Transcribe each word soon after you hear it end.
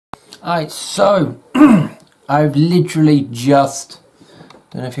Alright, so I've literally just,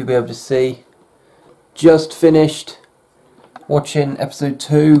 don't know if you'll be able to see, just finished watching episode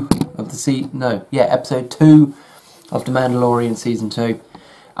 2 of the episode 2 of the Mandalorian season 2.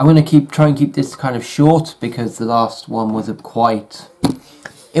 I'm going to try and keep this kind of short because the last one was it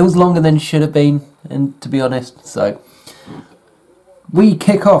was longer than it should have been, and to be honest, so we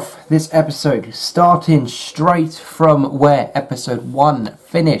kick off this episode starting straight from where episode 1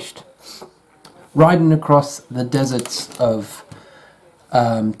 finished, riding across the deserts of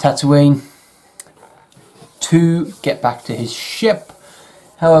Tatooine to get back to his ship.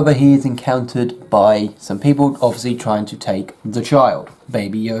 However, he is encountered by some people obviously trying to take the child,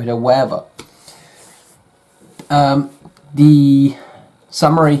 Baby Yoda, wherever. The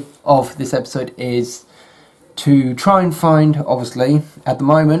summary of this episode is to try and find, obviously, at the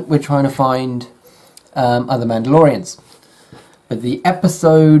moment, we're trying to find other Mandalorians. But the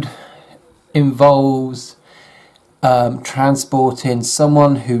episode involves transporting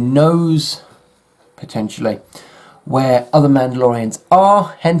someone who knows, potentially, where other Mandalorians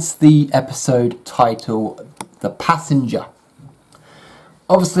are, hence the episode title, The Passenger.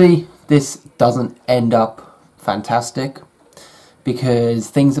 Obviously, this doesn't end up fantastic, because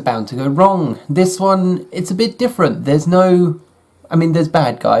things are bound to go wrong. This one, it's a bit different. There's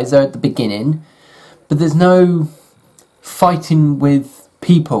bad guys there at the beginning, but there's no fighting with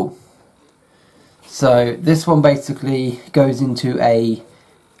people. So this one basically goes into an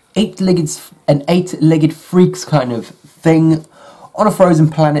eight-legged freaks kind of thing on a frozen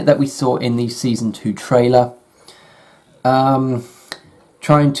planet that we saw in the season 2 trailer. Trying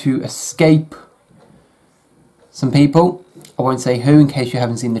to escape some people. I won't say who in case you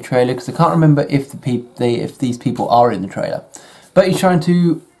haven't seen the trailer, because I can't remember if these people are in the trailer. But he's trying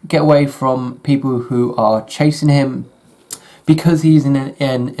to get away from people who are chasing him because he's in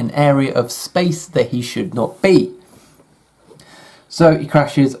an area of space that he should not be. So he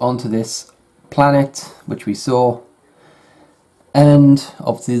crashes onto this planet, which we saw, and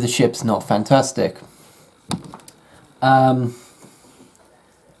obviously the ship's not fantastic. What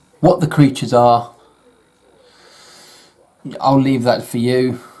the creatures are, I'll leave that for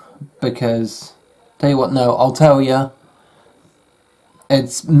you, because, tell you what, no, I'll tell you.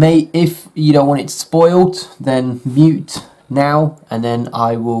 If you don't want it spoiled, then mute now, and then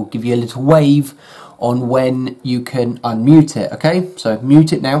I will give you a little wave on when you can unmute it, okay? So,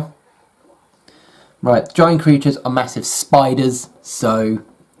 mute it now. Right, giant creatures are massive spiders, so,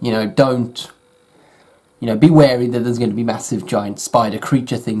 don't, be wary that there's going to be massive giant spider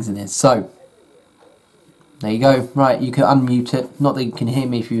creature things in this, so. There you go. Right, you can unmute it. Not that you can hear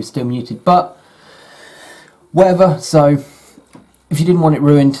me if you're still muted, but whatever. So, if you didn't want it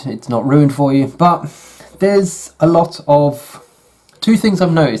ruined, it's not ruined for you. But there's a lot of... two things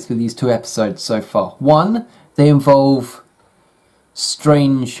I've noticed with these 2 episodes so far. One, they involve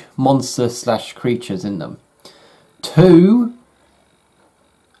strange monster/creatures in them. 2,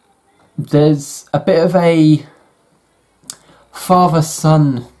 there's a bit of a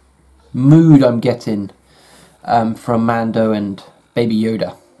father-son mood I'm getting from Mando and Baby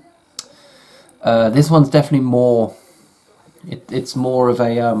Yoda. This one's definitely more. It's more of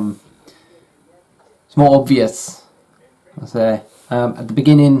a. It's more obvious. I say at the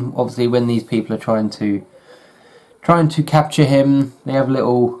beginning, obviously, when these people are trying to capture him, they have a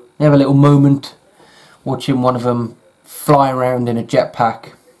little moment watching one of them fly around in a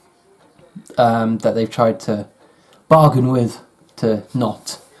jetpack that they've tried to bargain with to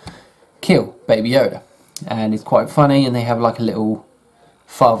not kill Baby Yoda. And it's quite funny, and they have like a little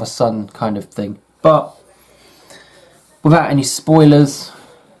father-son kind of thing. But without any spoilers,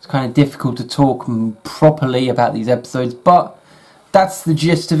 it's kind of difficult to talk properly about these episodes, but that's the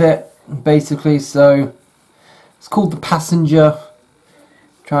gist of it, basically. So it's called The Passenger,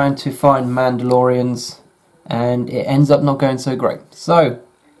 trying to find Mandalorians, and it ends up not going so great. So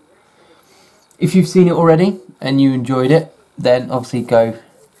if you've seen it already and you enjoyed it, then obviously go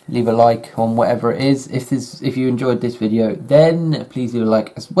leave a like on whatever it is. If you enjoyed this video, then please leave a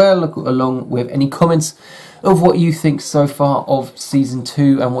like as well, along with any comments of what you think so far of season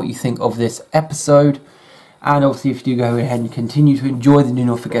 2 and what you think of this episode. And obviously, if you do go ahead and continue to enjoy, then do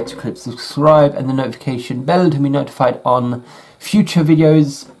not forget to click subscribe and the notification bell to be notified on future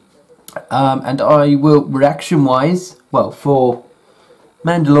videos. And I will, reaction-wise, well, for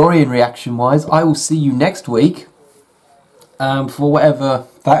Mandalorian reaction-wise, I will see you next week. For whatever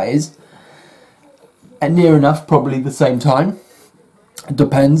that is, and near enough, probably the same time. It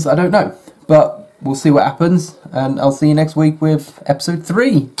depends, I don't know, but we'll see what happens, and I'll see you next week with episode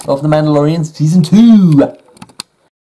 3 of The Mandalorian season 2.